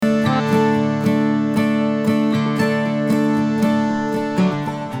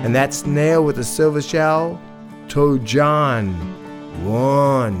And that snail with the silver shell told John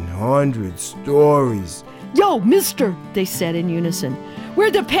 100 stories. Yo, mister, they said in unison.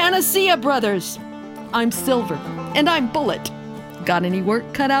 We're the Panacea Brothers. I'm Silver, and I'm Bullet. Got any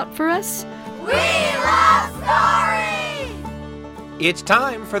work cut out for us? We love stories! It's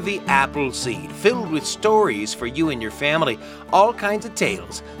time for the Apple Seed, filled with stories for you and your family. All kinds of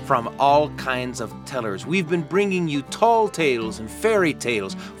tales from all kinds of tellers. We've been bringing you tall tales and fairy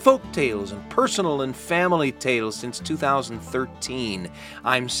tales, folk tales and personal and family tales since 2013.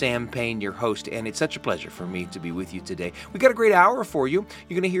 I'm Sam Payne, your host, and it's such a pleasure for me to be with you today. We got a great hour for you.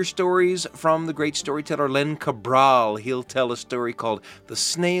 You're going to hear stories from the great storyteller Len Cabral. He'll tell a story called The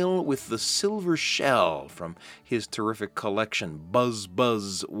Snail with the Silver Shell from his terrific collection, Buzz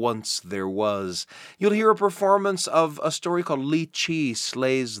Buzz Once There Was. You'll hear a performance of a story called Li Chi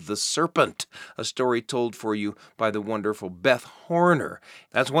Slays the Serpent, a story told for you by the wonderful Beth Horner.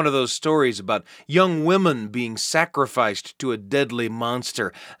 That's one of those stories about young women being sacrificed to a deadly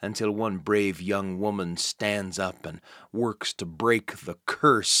monster until one brave young woman stands up and works to break the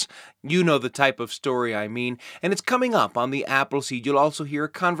curse. You know the type of story I mean, and it's coming up on the Appleseed. You'll also hear a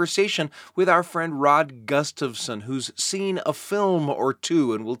conversation with our friend Rod Gustafson, who's seen a film or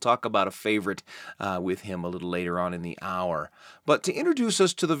two, and we'll talk about a favorite with him a little later on in the hour. But to introduce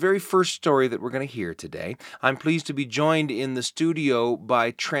us to the very first story that we're going to hear today, I'm pleased to be joined in the studio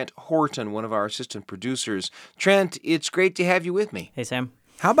by Trent Horton, one of our assistant producers. Trent, it's great to have you with me. Hey, Sam.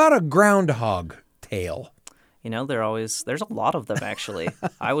 How about a groundhog tale? You know, there's a lot of them, actually.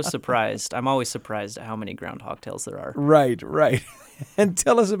 I was surprised. I'm always surprised at how many groundhog tales there are. Right. And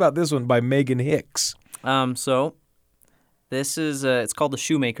tell us about this one by Megan Hicks. So this is, it's called The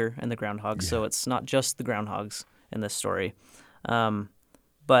Shoemaker and the Groundhog, so it's not just the groundhogs in this story.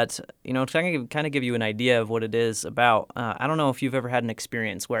 But, you know, to kind of give you an idea of what it is about, I don't know if you've ever had an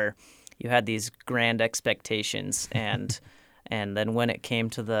experience where you had these grand expectations and then when it came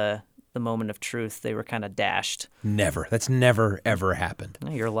to the moment of truth, they were kind of dashed. Never. That's never, ever happened.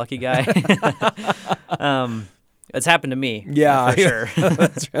 You're a lucky guy. It's happened to me. Yeah. For sure.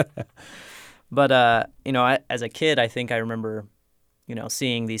 That's right. But, you know, as a kid, I think I remember, you know,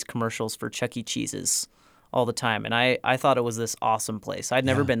 seeing these commercials for Chuck E. Cheese's all the time. And I thought it was this awesome place. I'd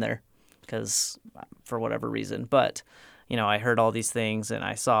never been there because for whatever reason. But, you know, I heard all these things and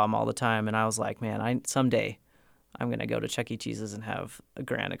I saw them all the time. And I was like, man, someday I'm going to go to Chuck E. Cheese's and have a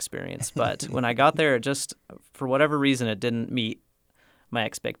grand experience. But when I got there, it just, for whatever reason, it didn't meet my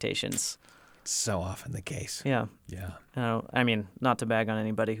expectations. It's so often the case. Yeah. I mean, not to bag on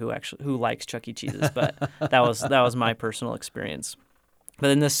anybody who likes Chuck E. Cheese's, but that was my personal experience. But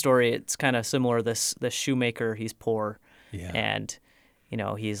in this story, it's kind of similar. This shoemaker, he's poor, and you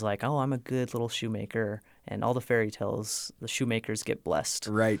know he's like, oh, I'm a good little shoemaker. And all the fairy tales, the shoemakers get blessed.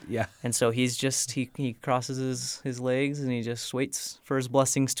 Right, yeah. And so he's just, he crosses his legs and he just waits for his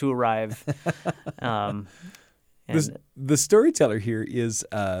blessings to arrive. The storyteller here is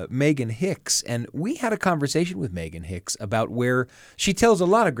Megan Hicks, and we had a conversation with Megan Hicks about where she tells a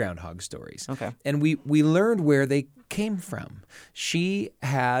lot of groundhog stories. Okay. And we learned where they came from. She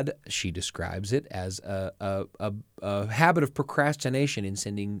describes it as a habit of procrastination in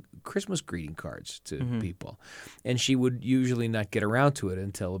sending Christmas greeting cards to people. And she would usually not get around to it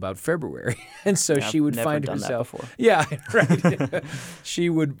until about February. And so she would find herself. Yeah, right. She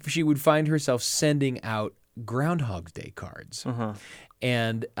would find herself sending out Groundhog Day cards.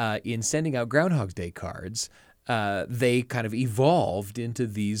 And in sending out Groundhog Day cards, they kind of evolved into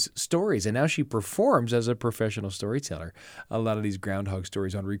these stories. And now she performs as a professional storyteller a lot of these groundhog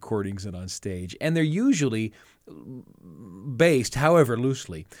stories on recordings and on stage. And they're usually based, however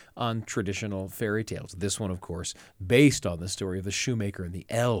loosely, on traditional fairy tales. This one, of course, based on the story of the shoemaker and the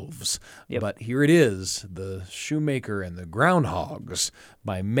elves. Yep. But here it is, The Shoemaker and the Groundhogs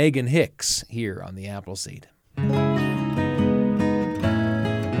by Megan Hicks here on the Appleseed.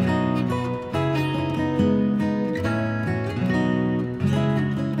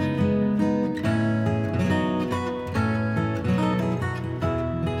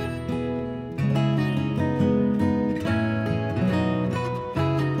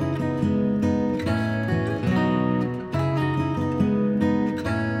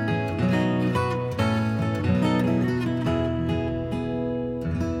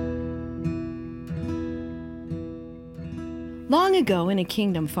 Long ago, in a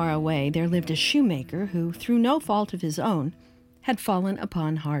kingdom far away, there lived a shoemaker who, through no fault of his own, had fallen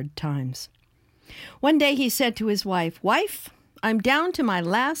upon hard times. One day he said to his wife, "Wife, I'm down to my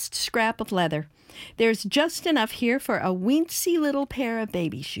last scrap of leather. There's just enough here for a weensy little pair of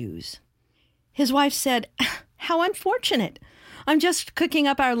baby shoes." His wife said, How unfortunate. I'm just cooking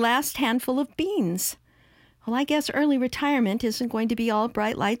up our last handful of beans. Well, I guess early retirement isn't going to be all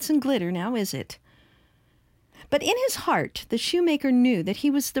bright lights and glitter now, is it? But in his heart, the shoemaker knew that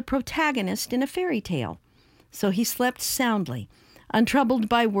he was the protagonist in a fairy tale. So he slept soundly, untroubled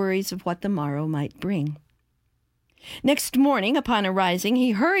by worries of what the morrow might bring. Next morning, upon arising,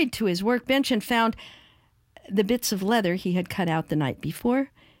 he hurried to his workbench and found the bits of leather he had cut out the night before,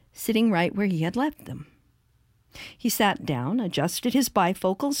 sitting right where he had left them. He sat down, adjusted his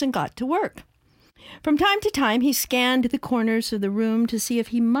bifocals, and got to work. From time to time, he scanned the corners of the room to see if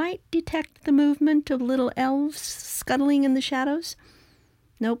he might detect the movement of little elves scuttling in the shadows.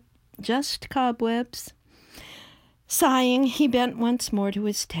 Nope, just cobwebs. Sighing, he bent once more to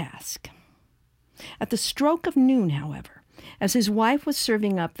his task. At the stroke of noon, however, as his wife was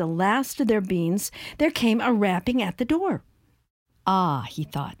serving up the last of their beans, there came a rapping at the door. Ah, he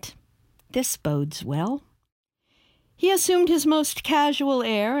thought, this bodes well. He assumed his most casual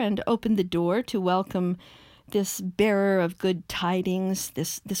air and opened the door to welcome this bearer of good tidings,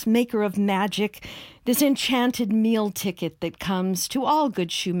 this maker of magic, this enchanted meal ticket that comes to all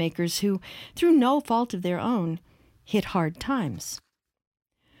good shoemakers who, through no fault of their own, hit hard times.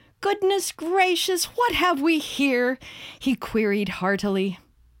 "Goodness gracious, what have we here?" he queried heartily.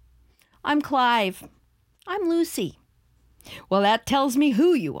 "I'm Clive. I'm Lucy." "Well, that tells me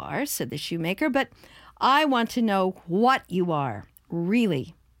who you are," said the shoemaker, "but I want to know what you are,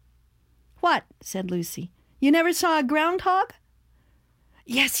 really." "What?" said Lucy. "You never saw a groundhog?"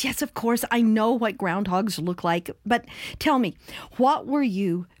 Yes, of course, I know what groundhogs look like, but tell me, what were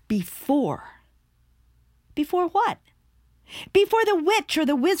you before?" "Before what?" "Before the witch or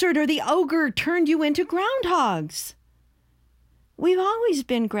the wizard or the ogre turned you into groundhogs." "We've always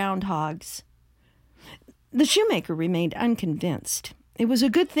been groundhogs." The shoemaker remained unconvinced. It was a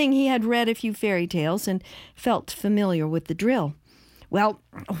good thing he had read a few fairy tales and felt familiar with the drill. "Well,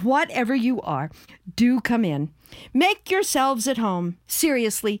 whatever you are, do come in. Make yourselves at home.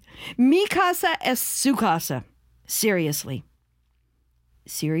 Seriously. Mi casa es su casa. Seriously."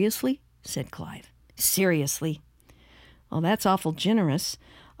 "Seriously?" said Clive. "Seriously." "Well, that's awful generous.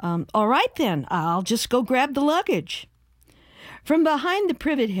 All right, then. I'll just go grab the luggage." From behind the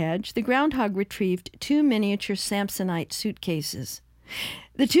privet hedge, the groundhog retrieved 2 miniature Samsonite suitcases.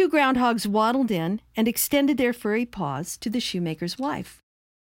 The 2 groundhogs waddled in and extended their furry paws to the shoemaker's wife.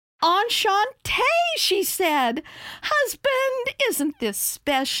 "Enchanté," she said. "Husband, isn't this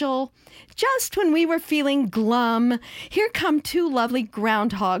special? Just when we were feeling glum, here come 2 lovely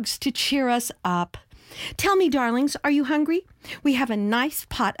groundhogs to cheer us up. Tell me, darlings, are you hungry? We have a nice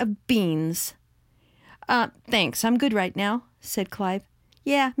pot of beans." Thanks, I'm good right now," said Clive.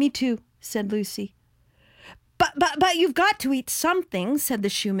 "Yeah, me too," said Lucy. But you've got to eat something," said the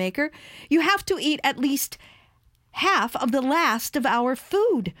shoemaker. "You have to eat at least half of the last of our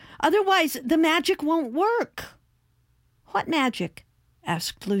food. Otherwise, the magic won't work." "What magic?"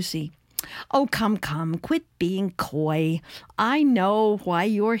 asked Lucy. "Oh, come, quit being coy. I know why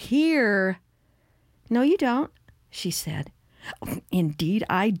you're here." "No, you don't," she said. "Indeed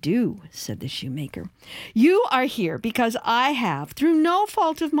I do," said the shoemaker. "You are here because I have, through no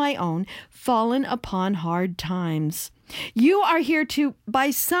fault of my own, fallen upon hard times. You are here to,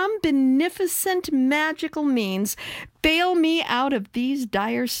 by some beneficent magical means, bail me out of these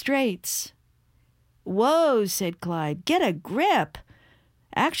dire straits." "Whoa," said Clyde. "Get a grip.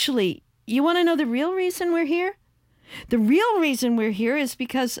 Actually, you want to know the real reason we're here? The real reason we're here is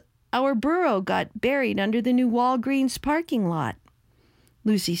because our burro got buried under the new Walgreens parking lot."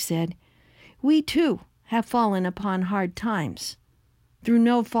 Lucy said, "We, too, have fallen upon hard times, through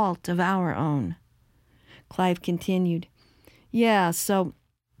no fault of our own." Clive continued, "Yeah, so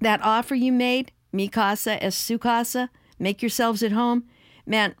that offer you made, mi casa es su casa, make yourselves at home,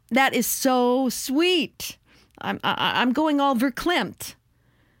 man, that is so sweet. I'm going all verklempt."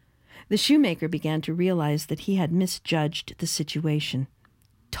 The shoemaker began to realize that he had misjudged the situation.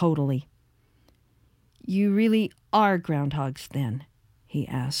 Totally. "You really are groundhogs, then?" he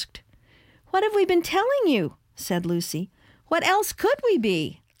asked. "What have we been telling you?" said Lucy. "What else could we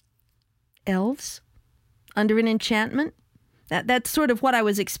be?" "Elves? Under an enchantment? That's sort of what I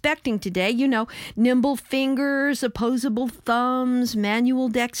was expecting today. You know, nimble fingers, opposable thumbs, manual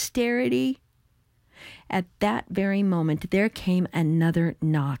dexterity." At that very moment, there came another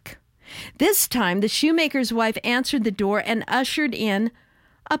knock. This time, the shoemaker's wife answered the door and ushered in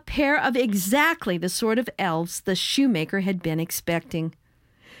a pair of exactly the sort of elves the shoemaker had been expecting.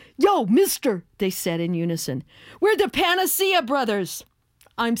 "Yo, mister," they said in unison. "We're the Panacea Brothers.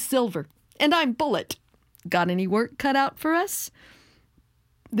 I'm Silver, and I'm Bullet. Got any work cut out for us?"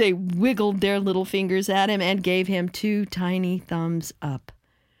 They wiggled their little fingers at him and gave him 2 tiny thumbs up.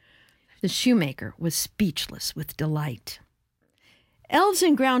 The shoemaker was speechless with delight. Elves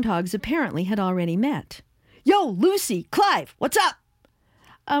and groundhogs apparently had already met. "Yo, Lucy, Clive, what's up?"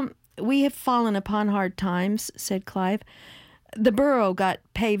 We have fallen upon hard times," said Clive. "The burrow got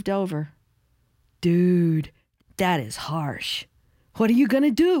paved over." "Dude, that is harsh. What are you going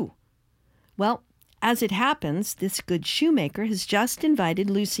to do?" "Well, as it happens, this good shoemaker has just invited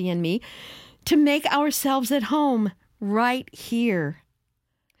Lucy and me to make ourselves at home right here."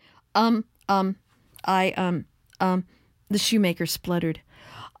 The shoemaker spluttered.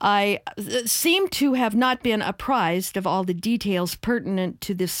 "I seem to have not been apprised of all the details pertinent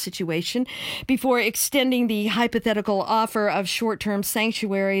to this situation before extending the hypothetical offer of short-term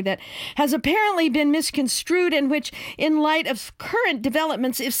sanctuary that has apparently been misconstrued and which, in light of current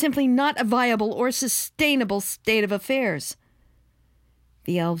developments, is simply not a viable or sustainable state of affairs."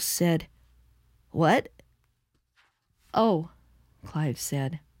 The elves said, "What?" "Oh," Clive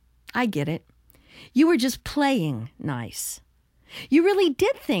said, "I get it. You were just playing nice. You really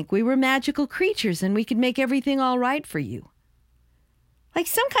did think we were magical creatures and we could make everything all right for you." "Like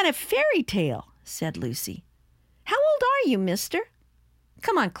some kind of fairy tale," said Lucy. "How old are you, mister?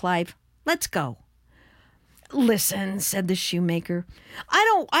 Come on, Clive, let's go." "Listen," said the shoemaker,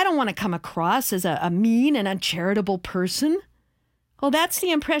 I don't want to come across as a mean and uncharitable person." "Well, that's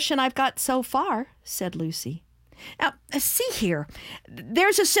the impression I've got so far," said Lucy. "Now, see here.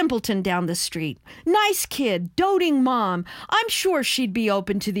 There's a simpleton down the street. Nice kid, doting mom. I'm sure she'd be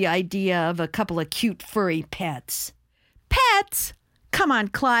open to the idea of a couple of cute furry pets." "Pets? Come on,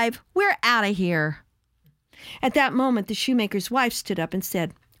 Clive. We're out of here." At that moment, the shoemaker's wife stood up and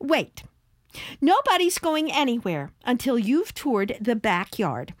said, "Wait. Nobody's going anywhere until you've toured the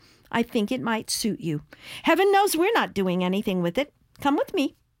backyard. I think it might suit you. Heaven knows we're not doing anything with it. Come with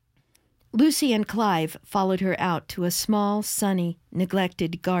me." Lucy and Clive followed her out to a small, sunny,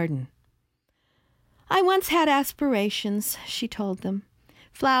 neglected garden. "I once had aspirations," she told them.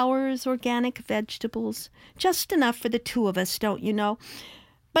 "Flowers, organic vegetables, just enough for the 2 of us, don't you know?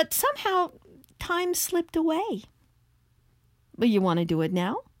 But somehow time slipped away." "But you want to do it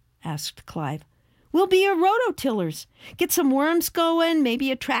now?" asked Clive. "We'll be your rototillers. Get some worms going,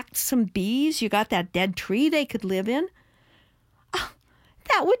 maybe attract some bees. You got that dead tree they could live in."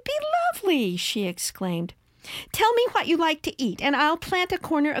 "That would be lovely," she exclaimed. "Tell me what you like to eat, and I'll plant a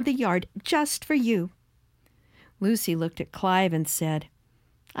corner of the yard just for you." Lucy looked at Clive and said,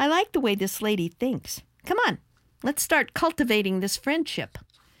 "I like the way this lady thinks. Come on, let's start cultivating this friendship."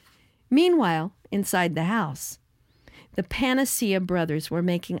 Meanwhile, inside the house, the Panacea brothers were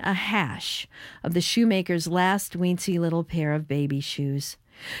making a hash of the shoemaker's last weensy little pair of baby shoes.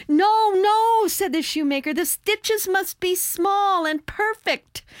 "No, no," said the shoemaker. "The stitches must be small and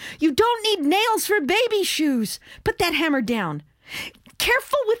perfect. You don't need nails for baby shoes. Put that hammer down.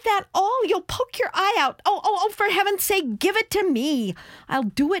 Careful with that awl. You'll poke your eye out. Oh, for heaven's sake, give it to me. I'll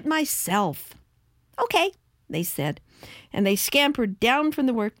do it myself." "Okay," they said, and they scampered down from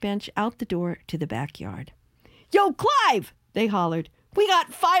the workbench out the door to the backyard. "Yo, Clive!" they hollered. "We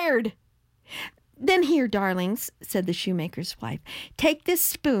got fired." "Then here, darlings," said the shoemaker's wife. "Take this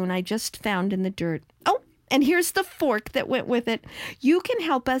spoon I just found in the dirt. Oh, and here's the fork that went with it. You can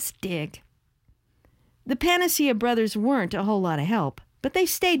help us dig." The Panacea brothers weren't a whole lot of help, but they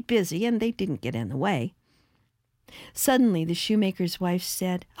stayed busy and they didn't get in the way. Suddenly, the shoemaker's wife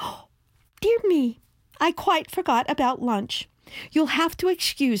said, "Oh, dear me, I quite forgot about lunch. You'll have to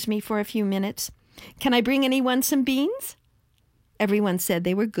excuse me for a few minutes. Can I bring anyone some beans?" Everyone said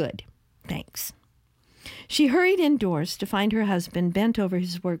they were good. Thanks. She hurried indoors to find her husband bent over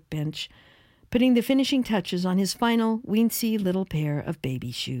his workbench, putting the finishing touches on his final weensy little pair of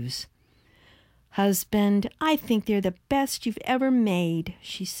baby shoes. "Husband, I think they're the best you've ever made,"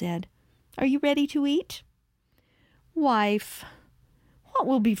 she said. "Are you ready to eat?" "Wife, what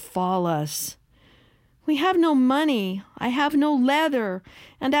will befall us? We have no money, I have no leather,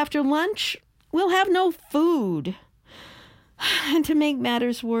 and after lunch we'll have no food. And to make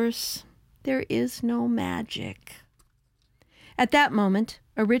matters worse, there is no magic." At that moment,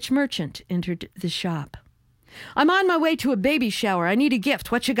 a rich merchant entered the shop. "I'm on my way to a baby shower. I need a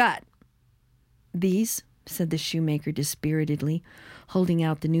gift. What you got?" "These," said the shoemaker dispiritedly, holding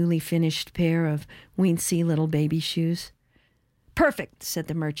out the newly finished pair of weensy little baby shoes. "Perfect," said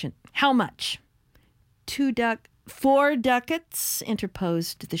the merchant. "How much?" "4 ducats,"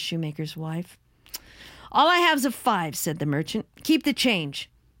 interposed the shoemaker's wife. "All I have's a 5, said the merchant. "Keep the change."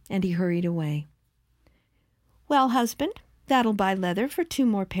 And he hurried away. "Well, husband, that'll buy leather for 2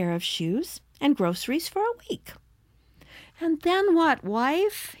 more pair of shoes and groceries for a week." "And then what,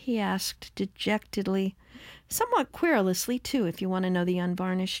 wife?" he asked dejectedly, somewhat querulously, too, if you want to know the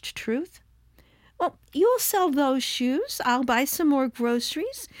unvarnished truth. "Well, you'll sell those shoes. I'll buy some more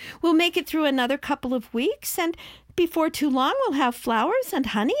groceries. We'll make it through another couple of weeks, and before too long we'll have flowers and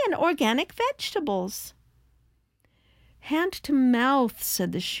honey and organic vegetables." "Hand to mouth,"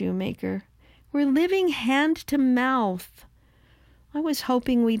 said the shoemaker. "We're living hand to mouth. I was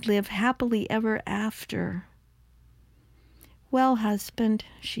hoping we'd live happily ever after." "Well, husband,"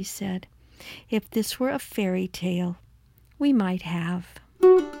 she said, "if this were a fairy tale, we might have."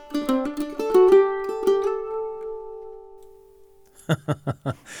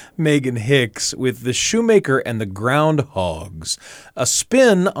 Megan Hicks with The Shoemaker and the Groundhogs, a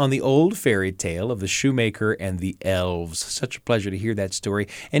spin on the old fairy tale of the shoemaker and the elves. Such a pleasure to hear that story,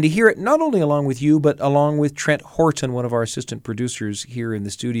 and to hear it not only along with you, but along with Trent Horton, one of our assistant producers here in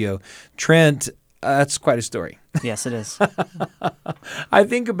the studio. Trent, that's quite a story. Yes, it is. I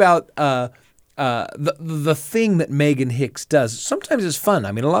think about the thing that Megan Hicks does. Sometimes it's fun.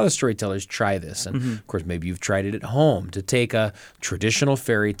 I mean, a lot of storytellers try this. And, of course, maybe you've tried it at home, to take a traditional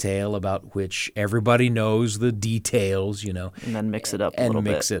fairy tale about which everybody knows the details, you know. And then mix it up a little bit.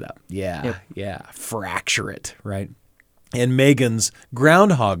 And mix it up. Yeah, Yep. yeah. Fracture it, right? And Megan's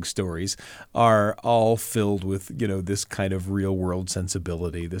groundhog stories are all filled with, you know, this kind of real-world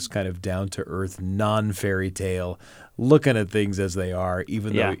sensibility, this kind of down-to-earth, non-fairy tale, looking at things as they are,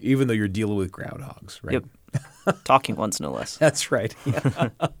 even though you're dealing with groundhogs, right? Yep. Talking ones, no less. That's right. Yeah.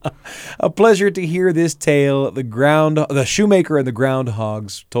 A pleasure to hear this tale, The Shoemaker and the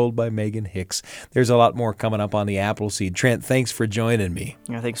Groundhogs, told by Megan Hicks. There's a lot more coming up on the Appleseed. Trent, thanks for joining me.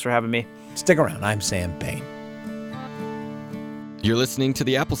 Yeah, thanks for having me. Stick around. I'm Sam Payne. You're listening to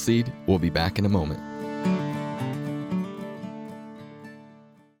The Appleseed. We'll be back in a moment.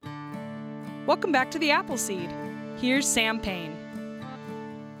 Welcome back to the Appleseed. Here's Sam Payne.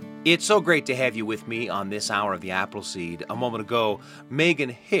 It's so great to have you with me on this hour of the Appleseed. A moment ago, Megan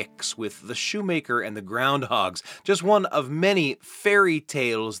Hicks with The Shoemaker and the Groundhogs, just one of many fairy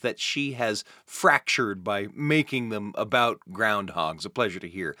tales that she has fractured by making them about groundhogs. A pleasure to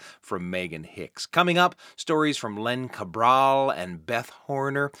hear from Megan Hicks. Coming up, stories from Len Cabral and Beth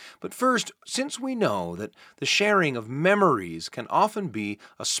Horner. But first, since we know that the sharing of memories can often be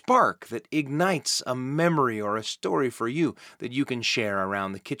a spark that ignites a memory or a story for you that you can share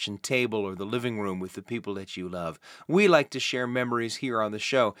around the kitchen table or the living room with the people that you love. We like to share memories here on the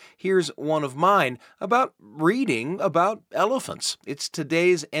show. Here's one of mine about reading about elephants. It's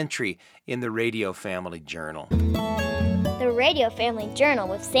today's entry in the Radio Family Journal. The Radio Family Journal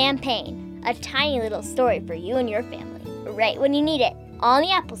with Sam Payne. A tiny little story for you and your family, right when you need it, on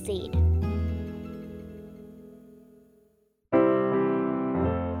the Appleseed.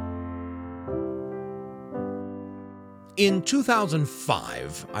 In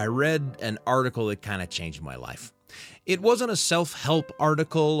 2005, I read an article that kind of changed my life. It wasn't a self-help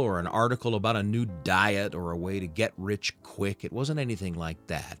article or an article about a new diet or a way to get rich quick. It wasn't anything like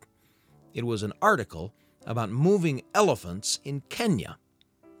that. It was an article about moving elephants in Kenya.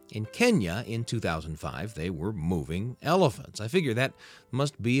 In Kenya, in 2005, they were moving elephants. I figure that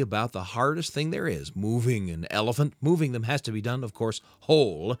must be about the hardest thing there is, moving an elephant. Moving them has to be done, of course,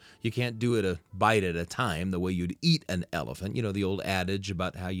 whole. You can't do it a bite at a time the way you'd eat an elephant. You know the old adage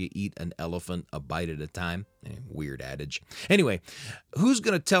about how you eat an elephant a bite at a time? Weird adage. Anyway, who's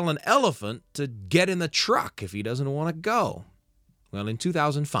going to tell an elephant to get in the truck if he doesn't want to go? Well, in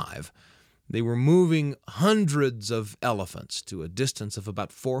 2005, they were moving hundreds of elephants to a distance of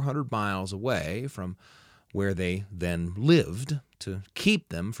about 400 miles away from where they then lived to keep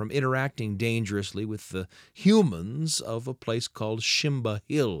them from interacting dangerously with the humans of a place called Shimba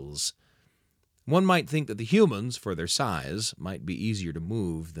Hills. One might think that the humans, for their size, might be easier to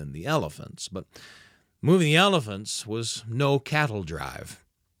move than the elephants, but moving the elephants was no cattle drive.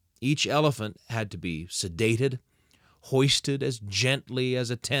 Each elephant had to be sedated, hoisted as gently as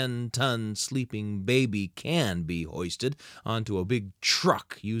a 10-ton sleeping baby can be hoisted onto a big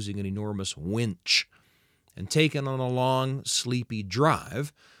truck using an enormous winch, and taken on a long, sleepy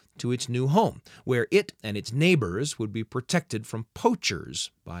drive to its new home, where it and its neighbors would be protected from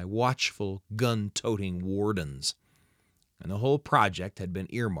poachers by watchful, gun-toting wardens. And the whole project had been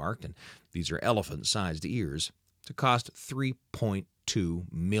earmarked, and these are elephant-sized ears, to cost $3.2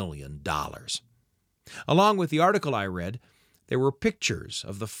 million. Along with the article I read, there were pictures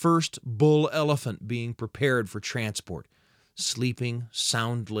of the first bull elephant being prepared for transport, sleeping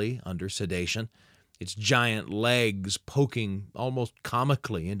soundly under sedation, its giant legs poking almost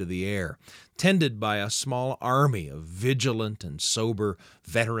comically into the air, tended by a small army of vigilant and sober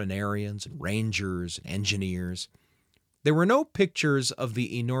veterinarians and rangers and engineers. There were no pictures of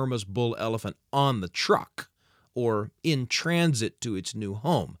the enormous bull elephant on the truck or in transit to its new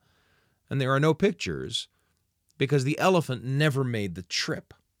home. And there are no pictures because the elephant never made the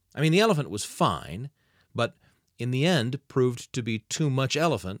trip. I mean, the elephant was fine, but in the end proved to be too much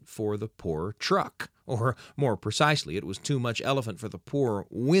elephant for the poor truck. Or more precisely, it was too much elephant for the poor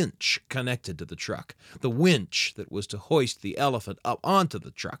winch connected to the truck. The winch that was to hoist the elephant up onto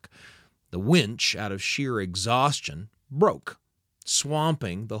the truck. The winch, out of sheer exhaustion, broke,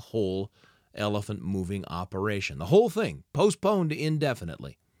 swamping the whole elephant moving operation. The whole thing postponed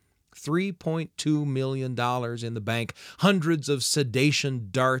indefinitely. $3.2 million in the bank, hundreds of sedation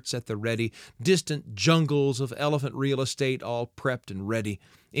darts at the ready, distant jungles of elephant real estate all prepped and ready,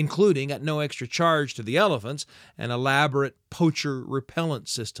 including, at no extra charge to the elephants, an elaborate poacher repellent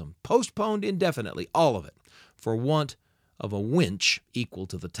system, postponed indefinitely, all of it, for want of a winch equal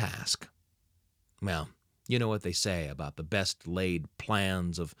to the task. Well, you know what they say about the best laid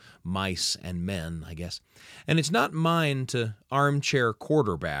plans of mice and men, I guess. And it's not mine to armchair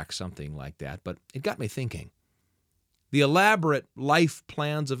quarterback something like that, but it got me thinking. The elaborate life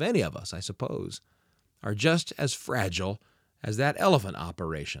plans of any of us, I suppose, are just as fragile as that elephant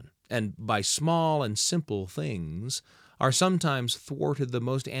operation, and by small and simple things are sometimes thwarted the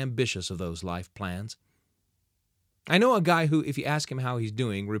most ambitious of those life plans. I know a guy who, if you ask him how he's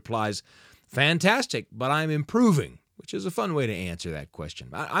doing, replies, "Fantastic, but I'm improving," which is a fun way to answer that question.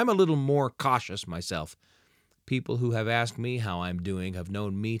 I'm a little more cautious myself. People who have asked me how I'm doing have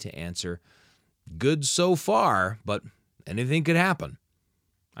known me to answer, "Good so far, but anything could happen."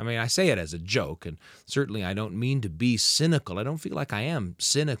 I mean, I say it as a joke, and certainly I don't mean to be cynical. I don't feel like I am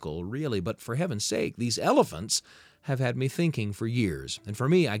cynical, really, but for heaven's sake, these elephants have had me thinking for years. And for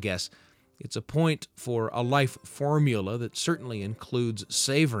me, I guess, it's a point for a life formula that certainly includes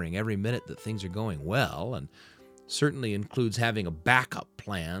savoring every minute that things are going well, and certainly includes having a backup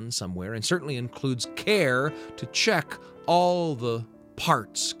plan somewhere, and certainly includes care to check all the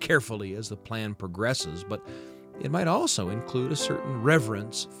parts carefully as the plan progresses, but it might also include a certain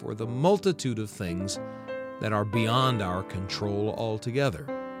reverence for the multitude of things that are beyond our control altogether,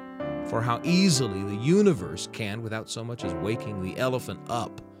 for how easily the universe can, without so much as waking the elephant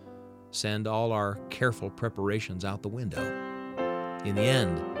up, send all our careful preparations out the window. In the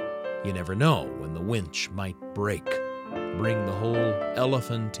end, you never know when the winch might break, bring the whole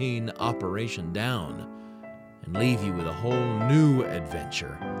elephantine operation down, and leave you with a whole new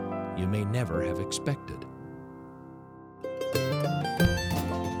adventure you may never have expected.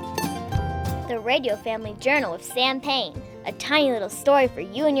 The Radio Family Journal with Sam Payne. A tiny little story for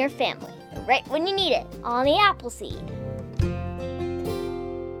you and your family, right when you need it, on the Appleseed.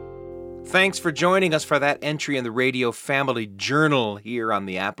 Thanks for joining us for that entry in the Radio Family Journal here on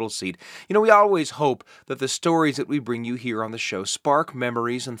the Appleseed. You know, we always hope that the stories that we bring you here on the show spark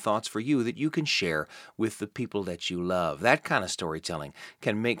memories and thoughts for you that you can share with the people that you love. That kind of storytelling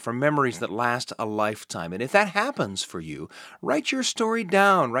can make for memories that last a lifetime. And if that happens for you, write your story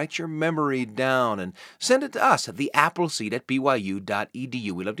down, write your memory down, and send it to us at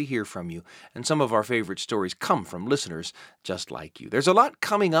theappleseed@byu.edu. We love to hear from you, and some of our favorite stories come from listeners just like you. There's a lot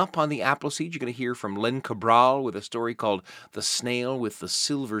coming up on the Appleseed. You're going to hear from Len Cabral with a story called The Snail with the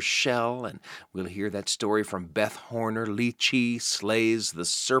Silver Shell, and we'll hear that story from Beth Horner, Li Chi Slays the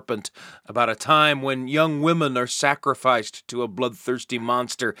Serpent, about a time when young women are sacrificed to a bloodthirsty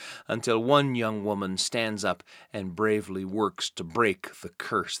monster until one young woman stands up and bravely works to break the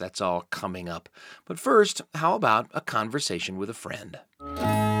curse. That's all coming up. But first, how about a conversation with a friend?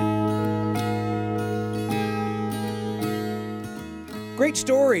 Great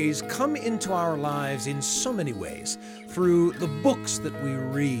stories come into our lives in so many ways. Through the books that we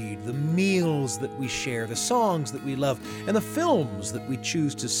read, the meals that we share, the songs that we love, and the films that we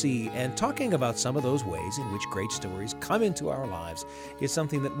choose to see. And talking about some of those ways in which great stories come into our lives is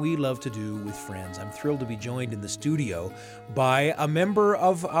something that we love to do with friends. I'm thrilled to be joined in the studio by a member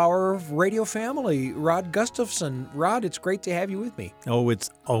of our radio family, Rod Gustafson. Rod, it's great to have you with me. Oh, it's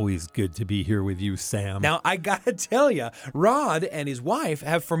always good to be here with you, Sam. Now, I gotta tell you, Rod and his wife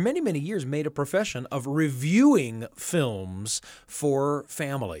have for many, many years made a profession of reviewing films for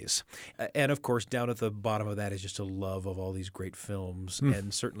families. And of course, down at the bottom of that is just a love of all these great films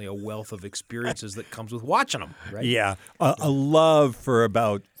and certainly a wealth of experiences that comes with watching them, right? Yeah, a love for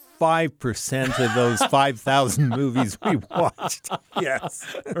about 5% of those 5,000 movies we watched. Yes,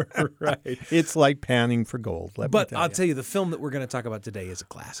 Right. It's like panning for gold. But I'll tell you, the film that we're going to talk about today is a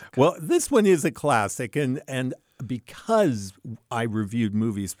classic. Well, this one is a classic, and because I reviewed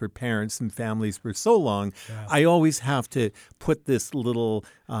movies for parents and families for so long, I always have to put this little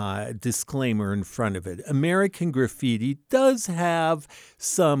disclaimer in front of it. American Graffiti does have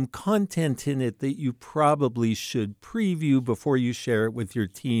some content in it that you probably should preview before you share it with your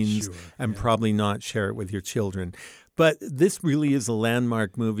teens and probably not share it with your children. But this really is a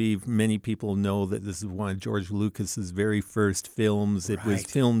landmark movie. Many people know that this is one of George Lucas's very first films. It was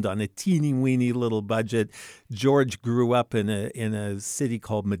filmed on a teeny-weeny little budget. George grew up in a city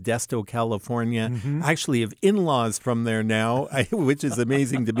called Modesto, California. Actually have in-laws from there now, which is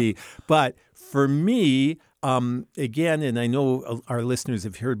amazing to me. But for me, again, and I know our listeners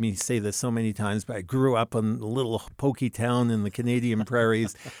have heard me say this so many times, but I grew up in a little pokey town in the Canadian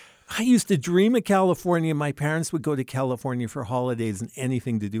prairies. I used to dream of California. My parents would go to California for holidays, and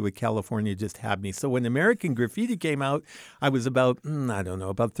anything to do with California just had me. So when American Graffiti came out, I was about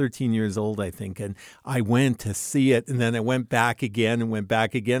 13 years old, I think. And I went to see it, and then I went back again.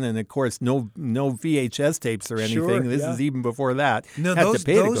 And of course, no VHS tapes or anything. This is even before that. No, those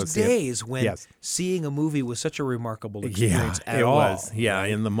days when seeing a movie was such a remarkable experience it was. Yeah,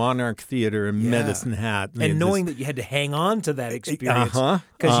 in the Monarch Theater in Medicine Hat. And knowing that you had to hang on to that experience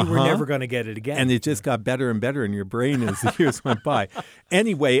because you were never going to get it again. And it just got better and better in your brain as the years went by.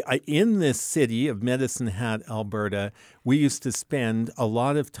 Anyway, in this city of Medicine Hat, Alberta, we used to spend a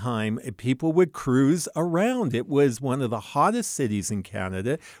lot of time. People would cruise around. It was one of the hottest cities in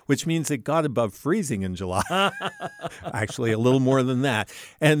Canada, which means it got above freezing in July. Actually, a little more than that.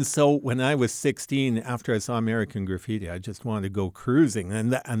 And so when I was 16, after I saw American Graffiti, I just wanted to go cruising.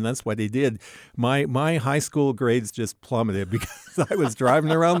 And that's what I did. My high school grades just plummeted because I was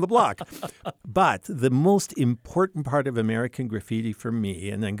driving around the block. But the most important part of American Graffiti for me,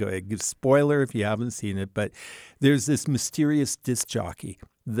 and I'm going to give spoiler if you haven't seen it, but there's this mysterious disc jockey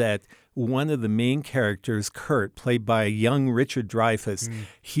that one of the main characters, Kurt, played by young Richard Dreyfuss,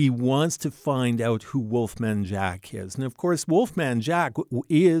 he wants to find out who Wolfman Jack is. And of course, Wolfman Jack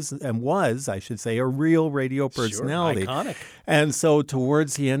is and was, I should say, a real radio personality. Sure, iconic. And so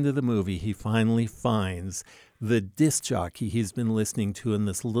towards the end of the movie, he finally finds the disc jockey he's been listening to in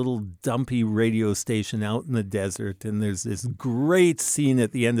this little dumpy radio station out in the desert. And there's this great scene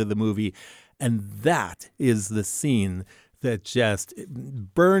at the end of the movie. And that is the scene that just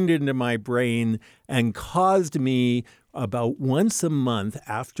burned into my brain and caused me about once a month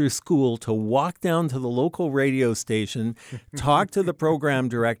after school to walk down to the local radio station, talk to the program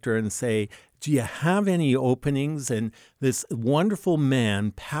director and say, do you have any openings? And this wonderful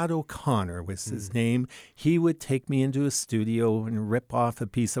man, Pat O'Connor was his name, he would take me into a studio and rip off a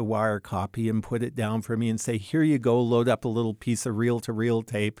piece of wire copy and put it down for me and say, here you go, load up a little piece of reel-to-reel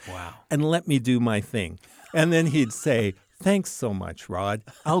tape and let me do my thing. And then he'd say, thanks so much, Rod.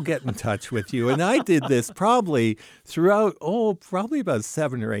 I'll get in touch with you. And I did this probably throughout, probably about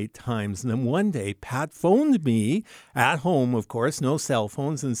 7 or 8 times. And then one day, Pat phoned me at home, of course, no cell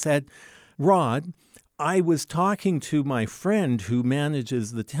phones, and said, Rod, I was talking to my friend who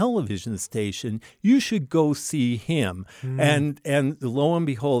manages the television station. You should go see him. And lo and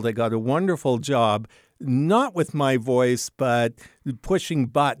behold, I got a wonderful job, not with my voice, but pushing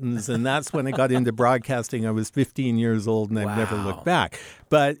buttons. And that's when I got into broadcasting. I was 15 years old and I've never looked back.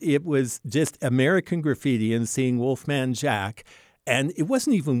 But it was just American Graffiti and seeing Wolfman Jack. And it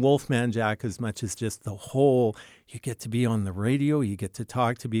wasn't even Wolfman Jack as much as just the whole, you get to be on the radio, you get to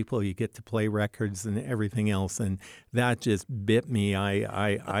talk to people, you get to play records and everything else. And that just bit me.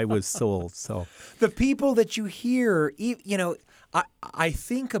 I was sold. So the people that you hear, you know, I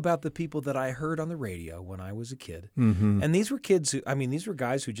think about the people that I heard on the radio when I was a kid. And these were kids who, these were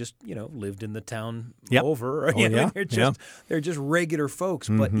guys who just, lived in the town over. They're just regular folks.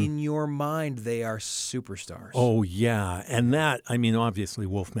 But in your mind, they are superstars. Oh, yeah. And that, obviously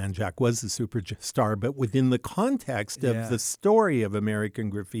Wolfman Jack was a superstar, but within the context of the story of American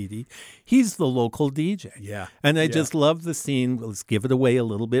Graffiti, he's the local DJ. Yeah. And I just love the scene. Let's give it away a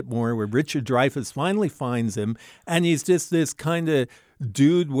little bit more, where Richard Dreyfuss finally finds him, and he's just this kind of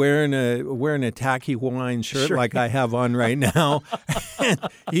dude wearing a tacky Hawaiian shirt like I have on right now. And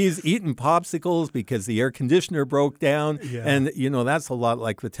he's eating popsicles because the air conditioner broke down. Yeah. And, that's a lot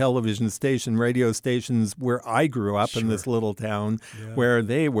like the television station, radio stations where I grew up in this little town where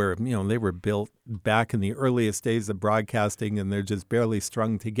they were, they were built back in the earliest days of broadcasting, and they're just barely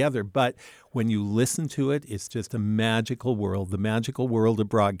strung together. But when you listen to it, it's just a magical world, the magical world of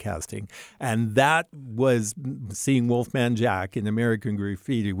broadcasting. And that was seeing Wolfman Jack in American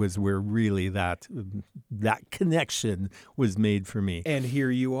Graffiti was where really that connection was made for me. And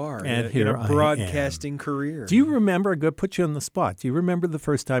here you are, and in a broadcasting career. Do you remember, I'm going to put you on the spot, do you remember the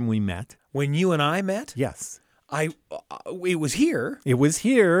first time we met? When you and I met? Yes. It was here. It was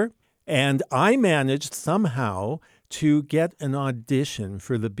here, and I managed somehow to get an audition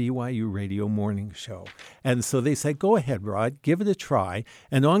for the BYU Radio Morning Show. And so they said, go ahead, Rod, give it a try.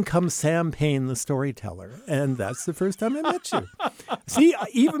 And on comes Sam Payne, the storyteller. And that's the first time I met you. See,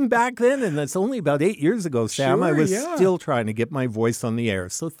 even back then, and that's only about 8 years ago, Sam, Sure, I was yeah. still trying to get my voice on the air.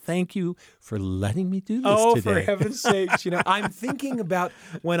 So thank you for letting me do this Oh, today. for heaven's sakes. I'm thinking about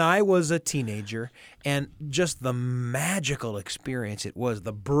when I was a teenager and just the magical experience it was,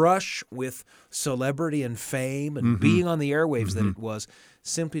 the brush with celebrity and fame and being on the airwaves that it was,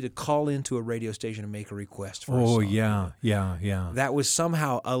 simply to call into a radio station and make a request for a Oh, song. yeah. That was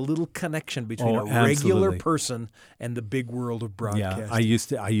somehow a little connection between a absolutely. regular person and the big world of broadcasting.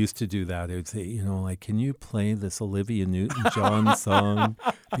 Yeah, I used to do that. I would say, like, can you play this Olivia Newton-John song?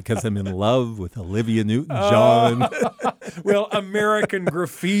 Because I'm in love with Olivia Newton-John. Well, American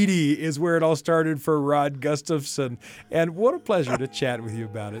Graffiti is where it all started for Rod Gustafson. And what a pleasure to chat with you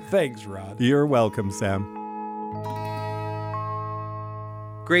about it. Thanks, Rod. You're welcome, Sam.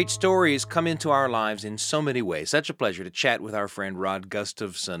 Great stories come into our lives in so many ways. Such a pleasure to chat with our friend Rod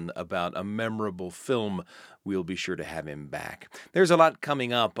Gustafson about a memorable film. We'll be sure to have him back. There's a lot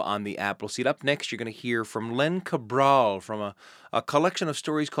coming up on the Appleseed. Up next, you're going to hear from Len Cabral from a collection of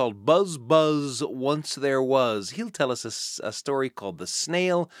stories called Buzz Buzz Once There Was. He'll tell us a story called The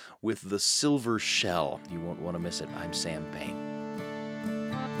Snail with the Silver Shell. You won't want to miss it. I'm Sam Payne.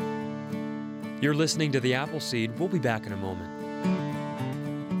 You're listening to The Appleseed. We'll be back in a moment.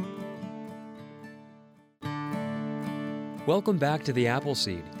 Welcome back to The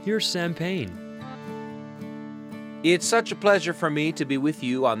Appleseed. Here's Sam Payne. It's such a pleasure for me to be with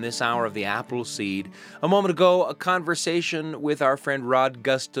you on this hour of the Appleseed. A moment ago, a conversation with our friend Rod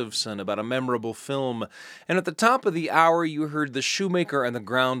Gustafson about a memorable film. And at the top of the hour, you heard The Shoemaker and the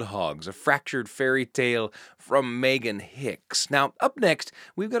Groundhogs, a fractured fairy tale from Megan Hicks. Now, up next,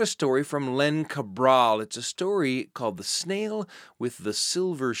 we've got a story from Len Cabral. It's a story called The Snail with the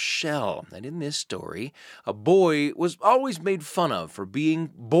Silver Shell. And in this story, a boy was always made fun of for being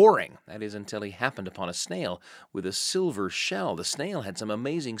boring. That is, until he happened upon a snail with a silver shell. The snail had some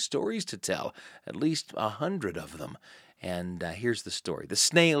amazing stories to tell, at least 100 of them. And here's the story. The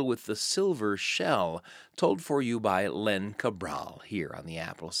Snail with the Silver Shell, told for you by Len Cabral, here on the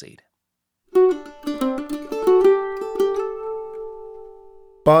Appleseed.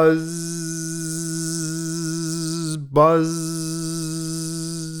 Buzz,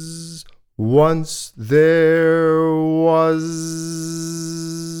 buzz, once there was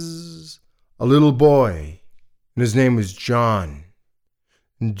a little boy, and his name was John.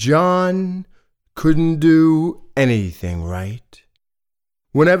 And John couldn't do anything right.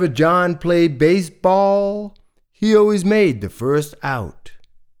 Whenever John played baseball, he always made the first out.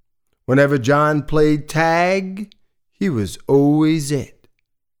 Whenever John played tag, he was always it.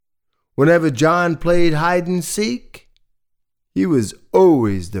 Whenever John played hide and seek, he was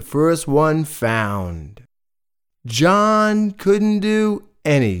always the first one found. John couldn't do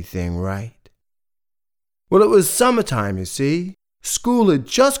anything right. Well, it was summertime, you see. School had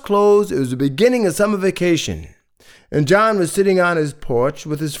just closed. It was the beginning of summer vacation. And John was sitting on his porch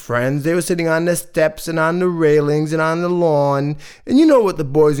with his friends. They were sitting on the steps and on the railings and on the lawn. And you know what the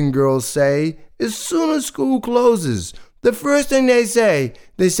boys and girls say. As soon as school closes, the first thing they say,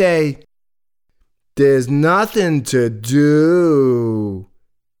 there's nothing to do.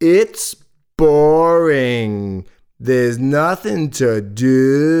 It's boring. There's nothing to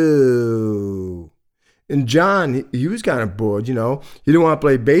do. And John, he was kind of bored, He didn't want to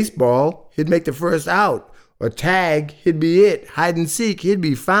play baseball. He'd make the first out. Or tag, he'd be it. Hide and seek, he'd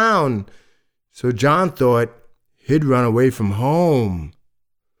be found. So John thought he'd run away from home.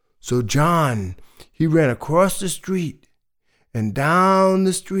 So John, he ran across the street and down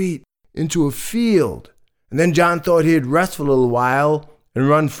the street into a field. And then John thought he'd rest for a little while and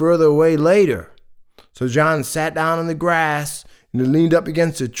run further away later. So John sat down on the grass and he leaned up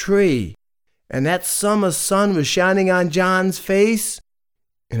against a tree. And that summer sun was shining on John's face,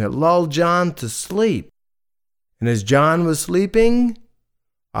 and it lulled John to sleep. And as John was sleeping,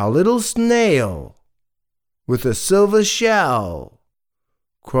 a little snail with a silver shell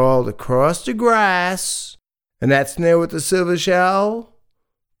crawled across the grass, and that snail with the silver shell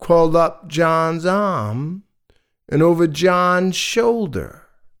crawled up John's arm and over John's shoulder.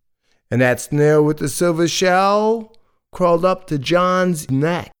 And that snail with the silver shell crawled up to John's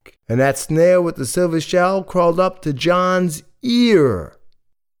neck. And that snail with the silver shell crawled up to John's ear.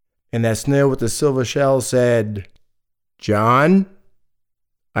 And that snail with the silver shell said, "John,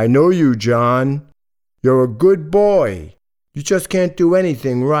 I know you, John. You're a good boy. You just can't do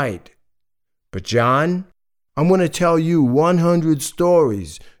anything right. But John, I'm going to tell you 100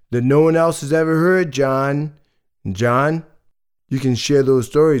 stories that no one else has ever heard, John. And John, you can share those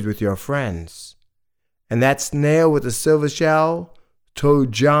stories with your friends. And that snail with the silver shell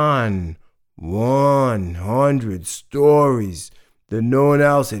told John 100 stories that no one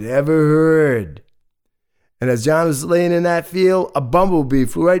else had ever heard. And as John was laying in that field, a bumblebee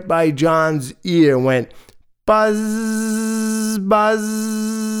flew right by John's ear and went, buzz,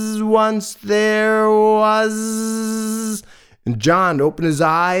 buzz, once there was. And John opened his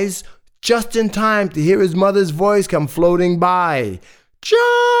eyes just in time to hear his mother's voice come floating by.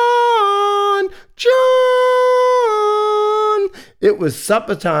 John, John. It was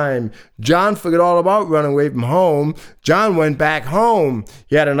supper time. John forgot all about running away from home. John went back home.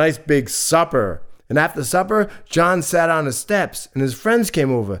 He had a nice big supper. And after supper, John sat on the steps, and his friends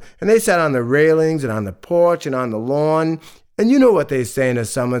came over, and they sat on the railings and on the porch and on the lawn. And you know what they say in the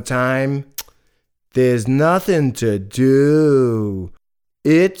summertime? There's nothing to do.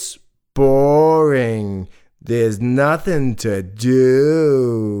 It's boring. There's nothing to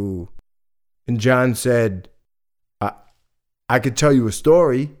do. And John said, I could tell you a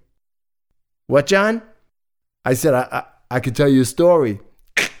story. What, John? I said, I could tell you a story.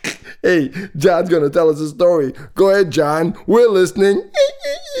 Hey, John's going to tell us a story. Go ahead, John. We're listening.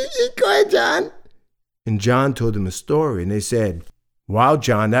 Go ahead, John. And John told them a story, and they said, wow,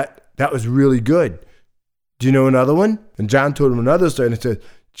 John, that was really good. Do you know another one? And John told them another story, and they said,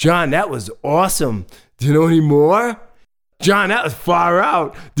 John, that was awesome. Do you know any more? John, that was far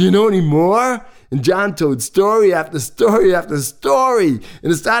out. Do you know any more? And John told story after story after story.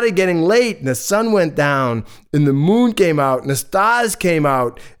 And it started getting late, and the sun went down, and the moon came out, and the stars came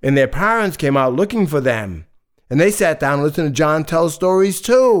out, and their parents came out looking for them. And they sat down and listened to John tell stories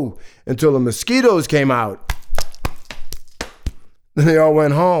too, until the mosquitoes came out. Then they all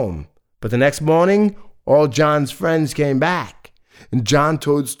went home. But the next morning, all John's friends came back. And John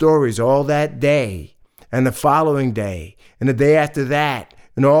told stories all that day, and the following day, and the day after that,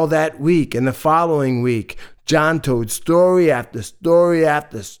 and all that week and the following week. John told story after story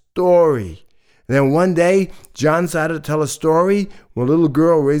after story. And then one day, John started to tell a story when a little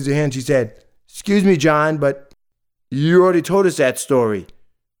girl raised her hand. She said, excuse me, John, but you already told us that story.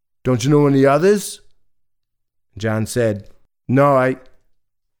 Don't you know any others? John said, no, I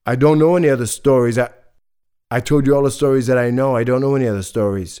don't know any other stories. I told you all the stories that I know. I don't know any other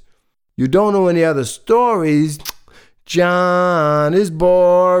stories. You don't know any other stories? John is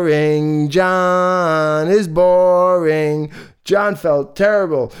boring. John is boring. John felt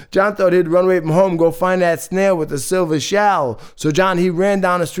terrible. John thought he'd run away from home, go find that snail with the silver shell. So John, he ran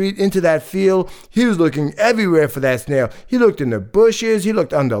down the street into that field. He was looking everywhere for that snail. He looked in the bushes. He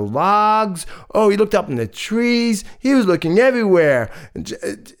looked under logs. Oh, he looked up in the trees. He was looking everywhere. And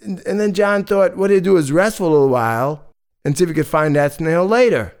then John thought what he'd do is rest for a little while and see if he could find that snail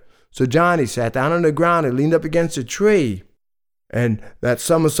later. So John, he sat down on the ground and leaned up against a tree. And that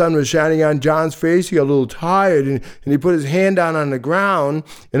summer sun was shining on John's face. He got a little tired, and he put his hand down on the ground,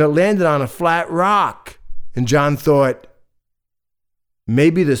 and it landed on a flat rock. And John thought,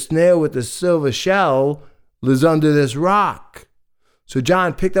 maybe the snail with the silver shell lives under this rock. So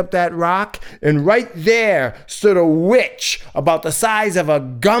John picked up that rock, and right there stood a witch about the size of a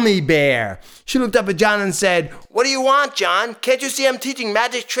gummy bear. She looked up at John and said, what do you want, John? Can't you see I'm teaching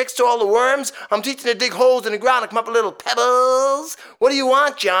magic tricks to all the worms? I'm teaching to dig holes in the ground and come up with little pebbles. What do you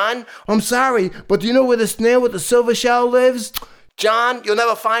want, John? I'm sorry, but do you know where the snail with the silver shell lives? John, you'll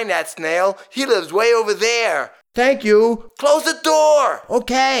never find that snail. He lives way over there. Thank you. Close the door.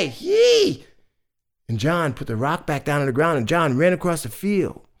 Okay. Yee. And John put the rock back down on the ground, and John ran across the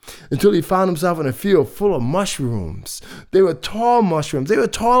field until he found himself in a field full of mushrooms. They were tall mushrooms. They were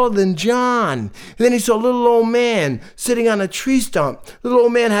taller than John. And then he saw a little old man sitting on a tree stump. The little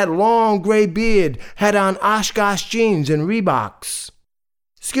old man had a long gray beard, had on Oshkosh jeans and Reeboks.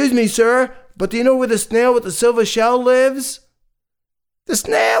 Excuse me, sir, but do you know where the snail with the silver shell lives? The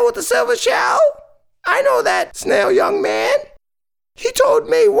snail with the silver shell? I know that snail, young man. He told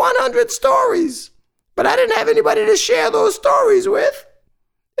me 100 stories. But I didn't have anybody to share those stories with.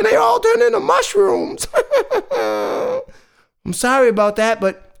 And they all turned into mushrooms. I'm sorry about that,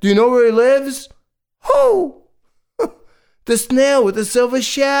 but do you know where he lives? Who? The snail with the silver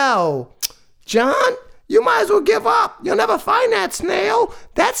shell. John, you might as well give up. You'll never find that snail.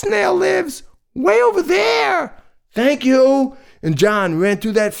 That snail lives way over there. Thank you. And John ran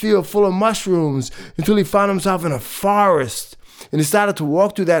through that field full of mushrooms until he found himself in a forest. And he started to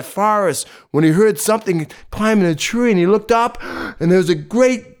walk through that forest when he heard something climbing a tree. And he looked up, and there was a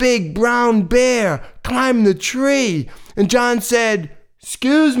great big brown bear climbing the tree. And John said,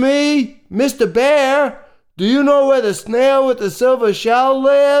 excuse me, Mr. Bear, do you know where the snail with the silver shell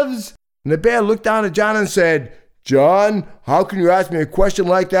lives? And the bear looked down at John and said, John, how can you ask me a question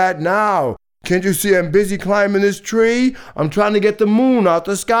like that now? Can't you see I'm busy climbing this tree? I'm trying to get the moon out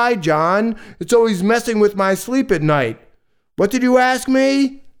the sky, John. It's always messing with my sleep at night. What did you ask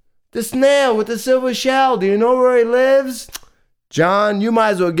me? The snail with the silver shell. Do you know where he lives? John, you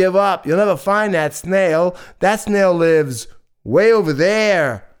might as well give up. You'll never find that snail. That snail lives way over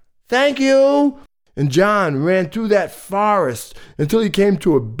there. Thank you. And John ran through that forest until he came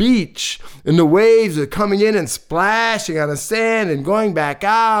to a beach, and the waves are coming in and splashing on the sand and going back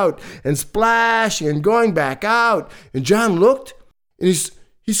out and splashing and going back out. And John looked, and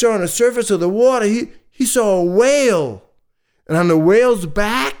he saw on the surface of the water, he saw a whale. And on the whale's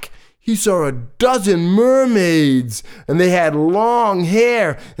back, he saw a dozen mermaids, and they had long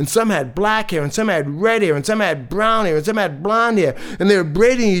hair, and some had black hair, and some had red hair, and some had brown hair, and some had blonde hair, and they were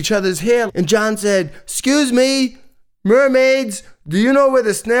braiding each other's hair. And John said, excuse me, mermaids, do you know where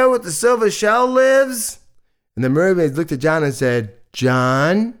the snail with the silver shell lives? And the mermaids looked at John and said,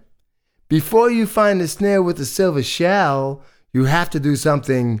 John, before you find the snail with the silver shell, you have to do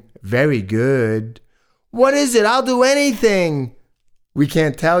something very good. What is it? I'll do anything. We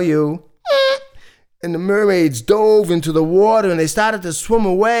can't tell you. And the mermaids dove into the water and they started to swim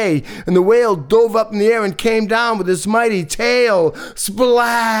away. And the whale dove up in the air and came down with his mighty tail.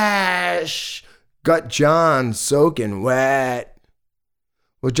 Splash! Got John soaking wet.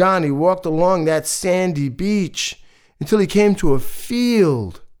 Well, John, he walked along that sandy beach until he came to a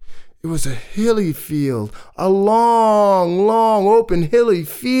field. It was a hilly field, a long, long, open, hilly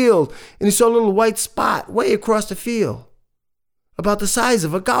field. And he saw a little white spot way across the field, about the size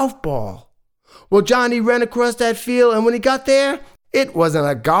of a golf ball. Well, Johnny ran across that field, and when he got there, it wasn't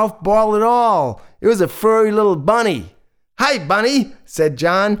a golf ball at all. It was a furry little bunny. Hi, bunny, said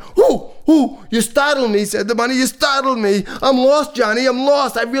John. Ooh, you startled me, said the bunny. You startled me. I'm lost, Johnny. I'm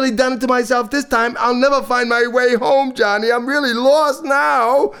lost. I've really done it to myself this time. I'll never find my way home, Johnny. I'm really lost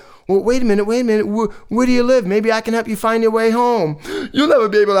now. Well, wait a minute. Where do you live? Maybe I can help you find your way home. You'll never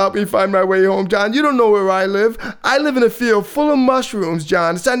be able to help me find my way home, John. You don't know where I live. I live in a field full of mushrooms,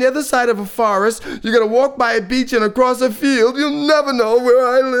 John. It's on the other side of a forest. You're going to walk by a beach and across a field. You'll never know where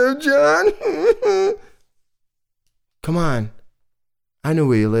I live, John. Come on. I know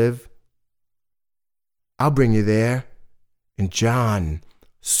where you live. I'll bring you there. And John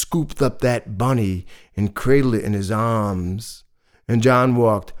scooped up that bunny and cradled it in his arms. And John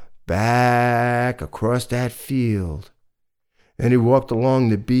walked back across that field. And he walked along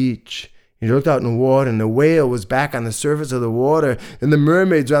the beach. He looked out in the water, and the whale was back on the surface of the water, and the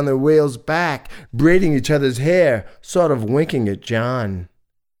mermaids were on the whale's back, braiding each other's hair, sort of winking at John.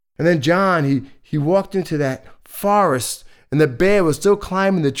 And then John, he walked into that forest, and the bear was still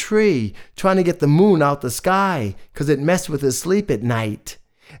climbing the tree, trying to get the moon out the sky, because it messed with his sleep at night.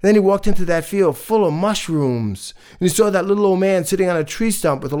 And then he walked into that field full of mushrooms, and he saw that little old man sitting on a tree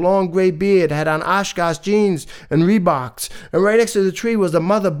stump with a long gray beard, had on Oshkosh jeans and Reeboks, and right next to the tree was a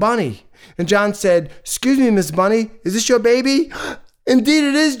mother bunny. And John said, excuse me, Miss Bunny, is this your baby? Indeed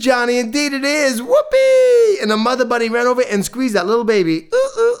it is, Johnny, indeed it is, whoopee! And the mother bunny ran over and squeezed that little baby. Ooh,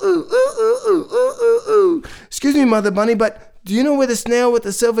 ooh, ooh, ooh, ooh, ooh, ooh, ooh. Excuse me, mother bunny, but do you know where the snail with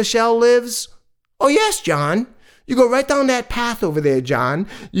the silver shell lives? Oh, yes, John. You go right down that path over there, John.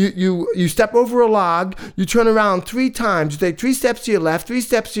 You step over a log. You turn around 3 times. You take 3 steps to your left, 3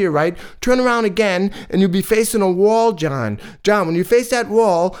 steps to your right. Turn around again, and you'll be facing a wall, John. John, when you face that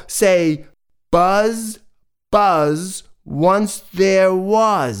wall, say, buzz, buzz, once there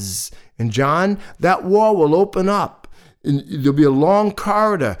was. And John, that wall will open up. And there'll be a long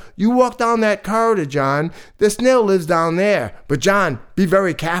corridor. You walk down that corridor, John. The snail lives down there. But John, be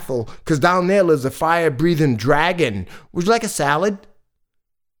very careful, because down there lives a fire-breathing dragon. Would you like a salad?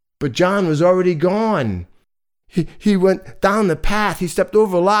 But John was already gone. He went down the path. He stepped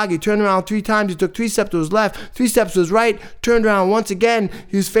over a log. He turned around 3 times. He took 3 steps to his left, 3 steps to his right, turned around once again.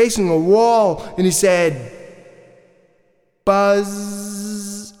 He was facing a wall, and he said,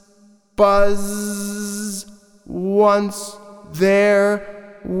 buzz, buzz, once there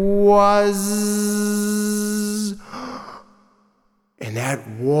was. And that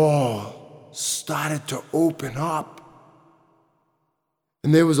wall started to open up.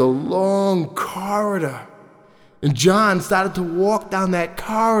 And there was a long corridor. And John started to walk down that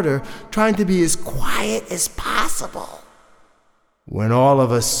corridor, trying to be as quiet as possible. When all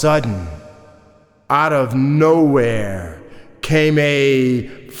of a sudden, out of nowhere, came a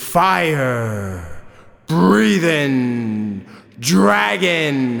fire-breathing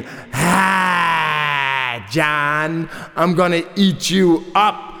dragon. Ah, John, I'm gonna eat you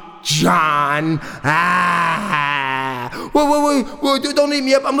up. John. Wait, don't eat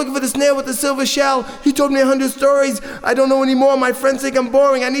me up. I'm looking for the snail with the silver shell. He told me 100 stories. I don't know any more. My friends think I'm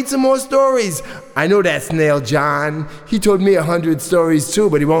boring. I need some more stories. I know that snail, John. He told me 100 stories too,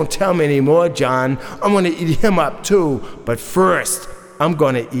 but he won't tell me anymore, John. I'm gonna eat him up too. But first, I'm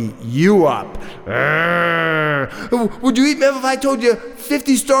gonna eat you up. Would you eat me up if I told you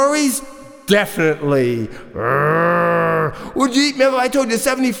 50 stories? Definitely. Would you eat me up if I told you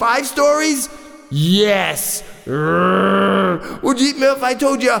 75 stories? Yes. Would you eat me up if I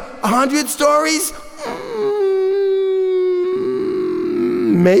told you 100 stories?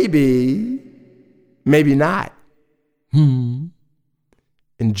 Maybe. Maybe not. And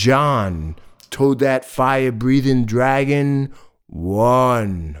John told that fire-breathing dragon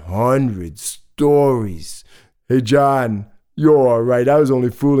 100 stories. Hey, John, you're all right. I was only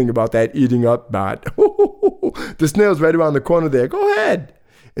fooling about that eating up part. The snail's right around the corner there. Go ahead.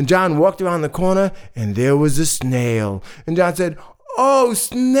 And John walked around the corner, and there was a snail. And John said, "Oh,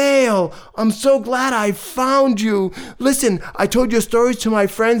 snail, I'm so glad I found you. Listen, I told your stories to my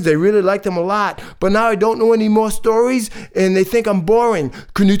friends. They really liked them a lot. But now I don't know any more stories, and they think I'm boring.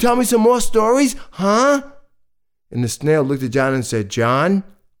 Can you tell me some more stories, huh?" And the snail looked at John and said, "John,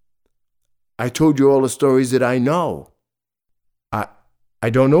 I told you all the stories that I know. I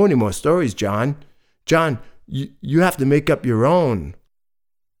don't know any more stories, John. John, you have to make up your own."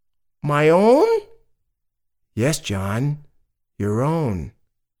 "My own?" "Yes, John, your own."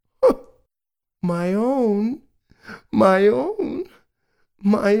 My own? My own?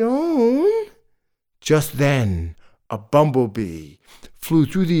 My own? Just then, a bumblebee flew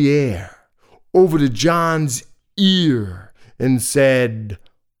through the air over to John's ear and said,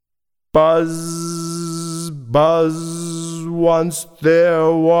 "Buzz, buzz, once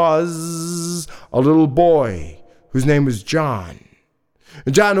there was a little boy whose name was John."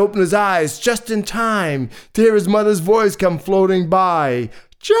 And John opened his eyes just in time to hear his mother's voice come floating by.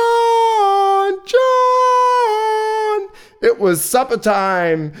 "John! John!" It was supper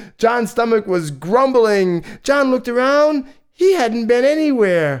time. John's stomach was grumbling. John looked around. He hadn't been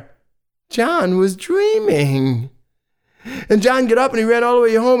anywhere. John was dreaming. And John got up and he ran all the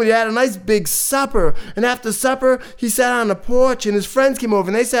way home and he had a nice big supper. And after supper, he sat on the porch and his friends came over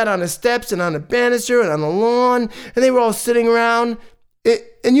and they sat on the steps and on the banister and on the lawn and they were all sitting around.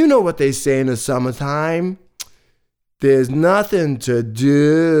 And you know what they say in the summertime. There's nothing to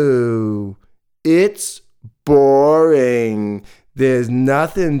do. It's boring. There's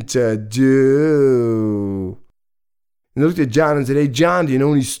nothing to do. And they looked at John and said, "Hey, John, do you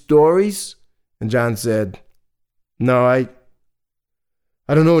know any stories?" And John said, "No, I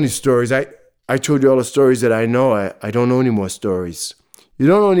don't know any stories. I told you all the stories that I know. I don't know any more stories." "You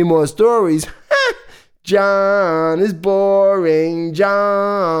don't know any more stories? John is boring.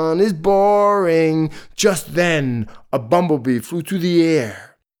 John is boring." Just then, a bumblebee flew through the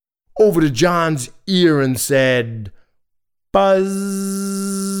air over to John's ear and said,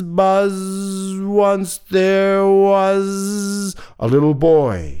 "Buzz, buzz, once there was a little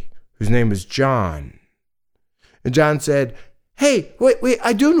boy whose name was John." And John said, "Hey, wait,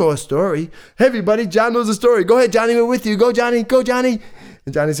 I do know a story. Hey, everybody, John knows a story. Go ahead, Johnny, we're with you. Go, Johnny, go, Johnny."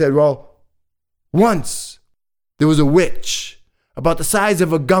 And Johnny said, "Well, once there was a witch about the size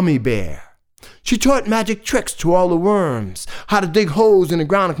of a gummy bear. She taught magic tricks to all the worms, how to dig holes in the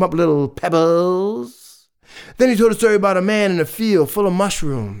ground and come up with little pebbles. Then he told a story about a man in a field full of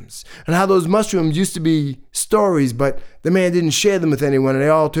mushrooms and how those mushrooms used to be stories, but the man didn't share them with anyone and they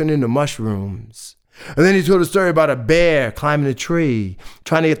all turned into mushrooms. And then he told a story about a bear climbing a tree,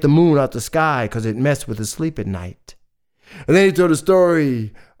 trying to get the moon out the sky because it messed with his sleep at night. And then he told a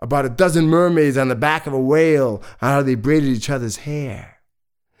story about a dozen mermaids on the back of a whale and how they braided each other's hair.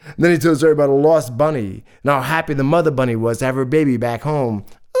 And then he told a story about a lost bunny and how happy the mother bunny was to have her baby back home.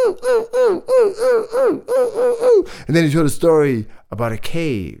 Ooh, ooh, ooh, ooh, ooh, ooh, ooh, ooh, ooh. And then he told a story about a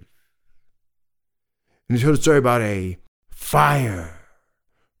cave. And he told a story about a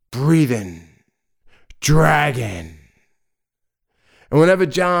fire-breathing dragon. And whenever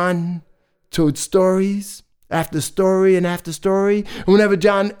John told stories after story and after story, and whenever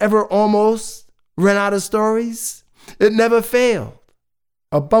John ever almost ran out of stories, it never failed.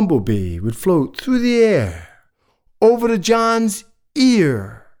 A bumblebee would float through the air over to John's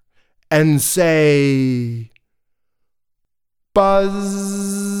ear and say, "Buzz,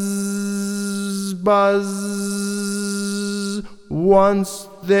 buzz, once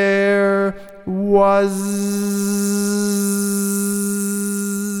there was."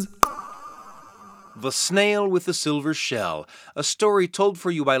 The Snail with the Silver Shell, a story told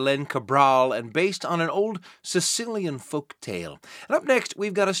for you by Len Cabral and based on an old Sicilian folk tale. And up next,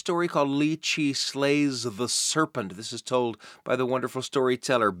 we've got a story called Li Chi Slays the Serpent. This is told by the wonderful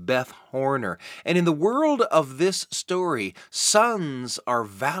storyteller Beth Horner. And in the world of this story, sons are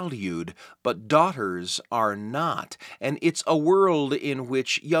valued, but daughters are not. And it's a world in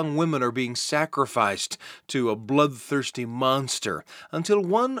which young women are being sacrificed to a bloodthirsty monster until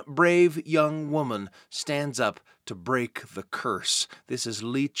one brave young woman stands up to break the curse. This is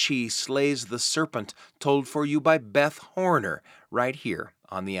Li Chi Slays the Serpent, told for you by Beth Horner, right here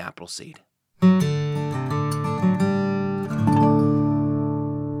on the Appleseed.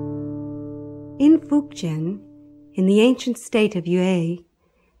 In Fukien, in the ancient state of Yue,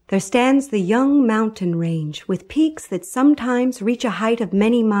 there stands the Young Mountain Range with peaks that sometimes reach a height of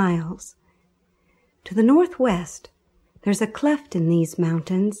many miles. To the northwest, there's a cleft in these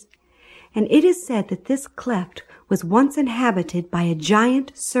mountains, and it is said that this cleft was once inhabited by a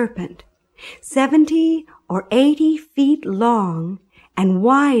giant serpent, 70 or 80 feet long and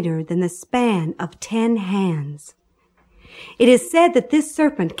wider than the span of 10 hands. It is said that this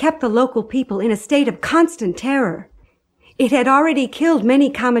serpent kept the local people in a state of constant terror. It had already killed many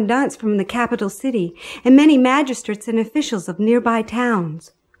commandants from the capital city and many magistrates and officials of nearby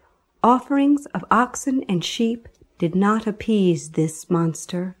towns. Offerings of oxen and sheep did not appease this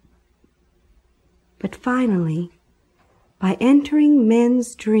monster. But finally, by entering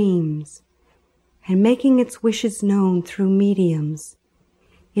men's dreams and making its wishes known through mediums,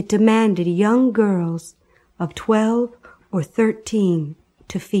 it demanded young girls of 12 or 13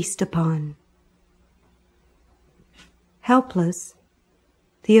 to feast upon. Helpless,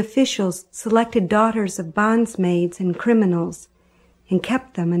 the officials selected daughters of bondsmaids and criminals and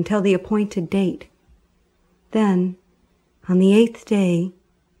kept them until the appointed date. Then, on the 8th day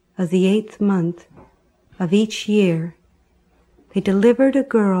of the 8th month of each year, they delivered a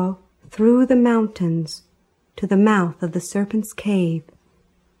girl through the mountains to the mouth of the serpent's cave,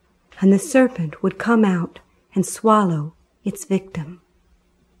 and the serpent would come out and swallow its victim.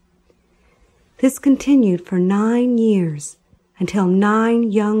 This continued for 9 years until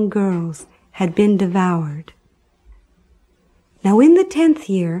 9 young girls had been devoured. Now in the 10th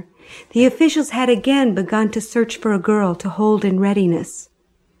year, the officials had again begun to search for a girl to hold in readiness.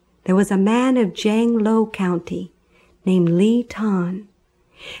 There was a man of Jianglo County named Li Tan,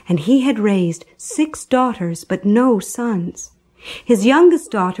 and he had raised 6 daughters but no sons. His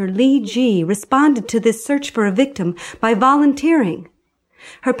youngest daughter, Li Ji, responded to this search for a victim by volunteering.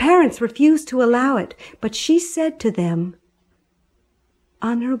 Her parents refused to allow it, but she said to them,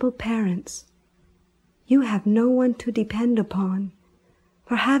 "Honorable parents, you have no one to depend upon,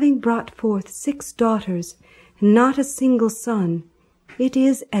 for having brought forth 6 daughters and not a single son, it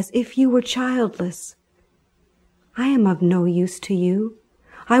is as if you were childless. I am of no use to you.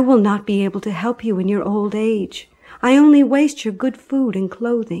 I will not be able to help you in your old age. I only waste your good food and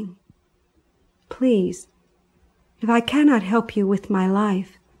clothing. Please, if I cannot help you with my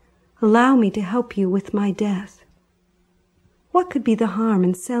life, allow me to help you with my death. What could be the harm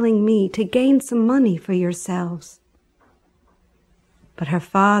in selling me to gain some money for yourselves?" But her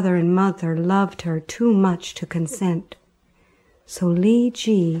father and mother loved her too much to consent, so Li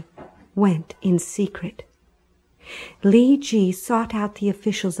Ji went in secret. Li Ji sought out the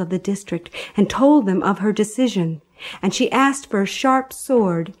officials of the district and told them of her decision, and she asked for a sharp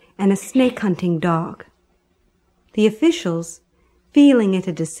sword and a snake-hunting dog. The officials, feeling it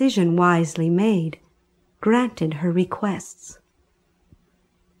a decision wisely made, granted her requests.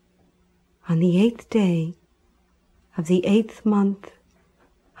 On the 8th day of the 8th month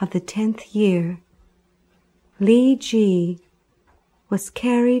of the 10th year, Li Ji was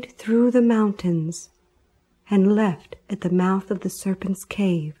carried through the mountains and left at the mouth of the serpent's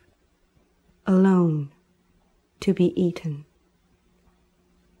cave, alone, to be eaten.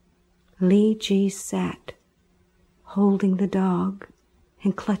 Li Ji sat, holding the dog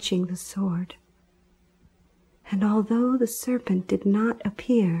and clutching the sword. And although the serpent did not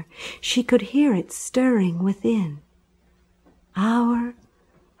appear, she could hear it stirring within. Hour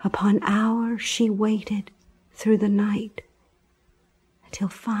upon hour she waited through the night, until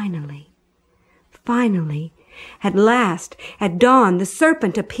finally, at last, at dawn, the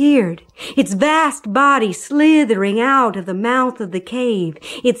serpent appeared, its vast body slithering out of the mouth of the cave,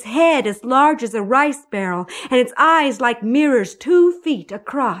 its head as large as a rice barrel, and its eyes like mirrors 2 feet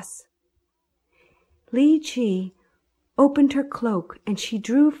across. Li Ji opened her cloak, and she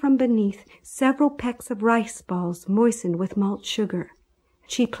drew from beneath several pecks of rice balls moistened with malt sugar.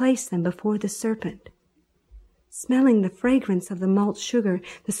 She placed them before the serpent. Smelling the fragrance of the malt sugar,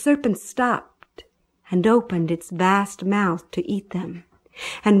 the serpent stopped and opened its vast mouth to eat them.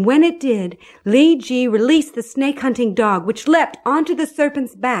 And when it did, Li Ji released the snake-hunting dog, which leapt onto the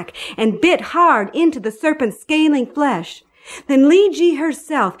serpent's back and bit hard into the serpent's scaling flesh. Then Li Ji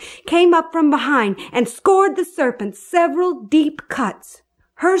herself came up from behind and scored the serpent several deep cuts.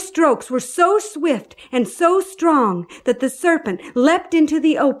 Her strokes were so swift and so strong that the serpent leapt into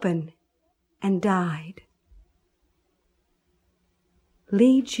the open and died.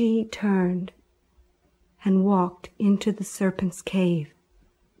 Li Ji turned and walked into the serpent's cave.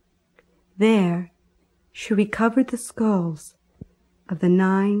 There, she recovered the skulls of the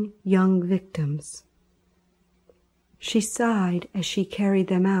 9 young victims. She sighed as she carried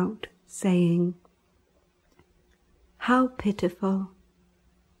them out, saying, "How pitiful!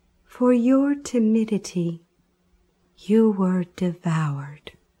 For your timidity, you were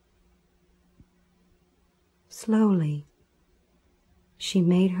devoured." Slowly, she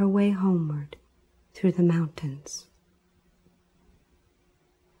made her way homeward through the mountains.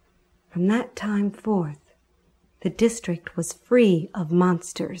 From that time forth, the district was free of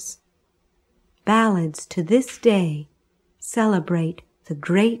monsters. Ballads to this day celebrate the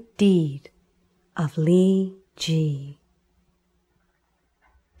great deed of Li Ji.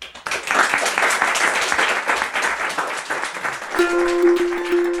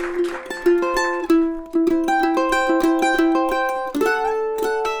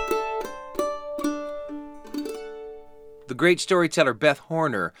 The great storyteller Beth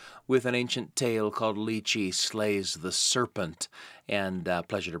Horner with an ancient tale called Li Ji Slays the Serpent. And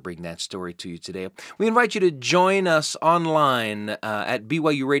pleasure to bring that story to you today. We invite you to join us online at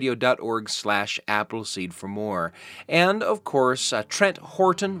byuradio.org/Appleseed for more. And, of course, Trent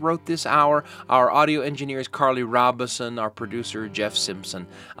Horton wrote this hour. Our audio engineer is Carly Robison. Our producer, Jeff Simpson.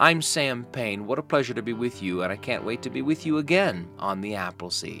 I'm Sam Payne. What a pleasure to be with you, and I can't wait to be with you again on the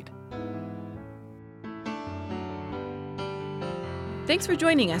Appleseed. Thanks for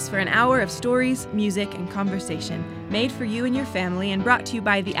joining us for an hour of stories, music, and conversation made for you and your family and brought to you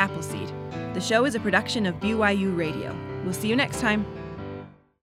by The Appleseed. The show is a production of BYU Radio. We'll see you next time.